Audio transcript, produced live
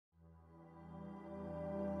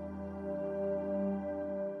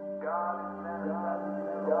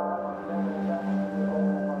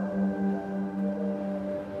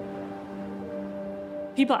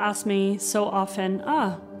People ask me so often,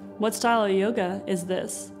 what style of yoga is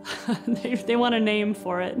this? They want a name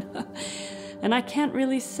for it. And I can't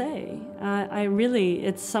really say.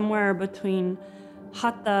 It's somewhere between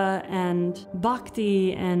Hatha and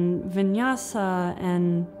Bhakti and Vinyasa,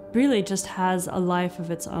 and really just has a life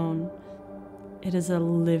of its own. It is a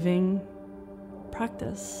living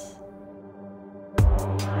practice.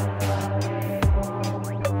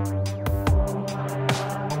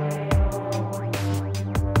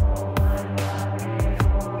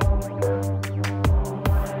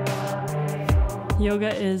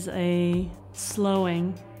 Yoga is a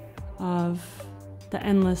slowing of the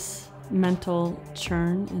endless mental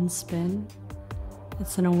churn and spin.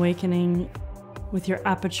 It's an awakening with your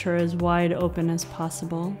aperture as wide open as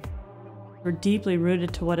possible. We're deeply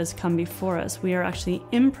rooted to what has come before us. We are actually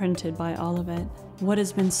imprinted by all of it. What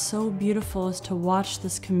has been so beautiful is to watch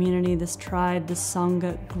this community, this tribe, this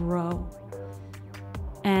Sangha grow.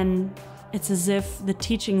 And it's as if the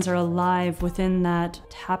teachings are alive within that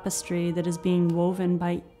tapestry that is being woven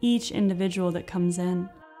by each individual that comes in.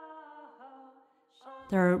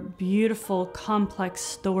 There are beautiful, complex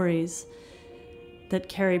stories that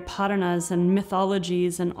carry puranas and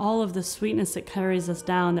mythologies and all of the sweetness that carries us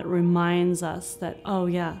down, that reminds us that, oh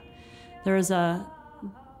yeah, there's a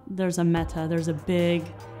metta, there's a big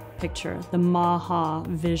picture, the Maha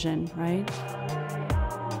vision, right?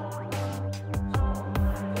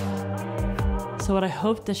 So what I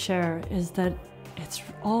hope to share is that it's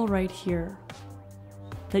all right here,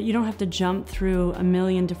 that you don't have to jump through a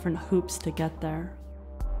million different hoops to get there.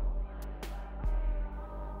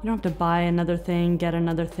 You don't have to buy another thing, get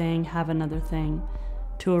another thing, have another thing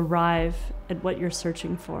to arrive at what you're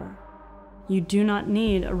searching for. You do not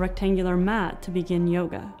need a rectangular mat to begin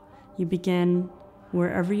yoga. You begin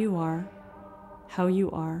wherever you are, how you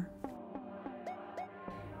are.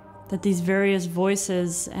 That these various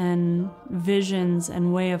voices and visions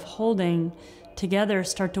and way of holding together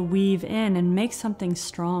start to weave in and make something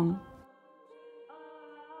strong.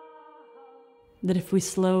 That if we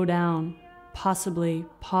slow down, possibly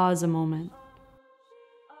pause a moment,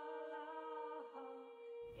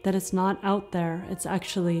 that it's not out there, it's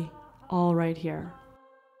actually all right here.